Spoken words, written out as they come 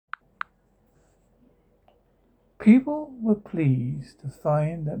People were pleased to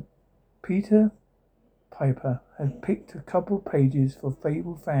find that Peter Piper had picked a couple pages for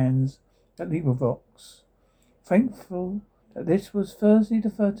Fable fans at LibriVox. Thankful that this was Thursday the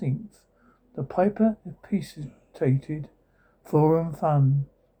 13th, the Piper appreciated forum fun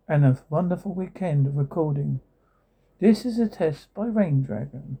and a wonderful weekend of recording. This is a test by Rain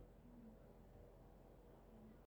Dragon.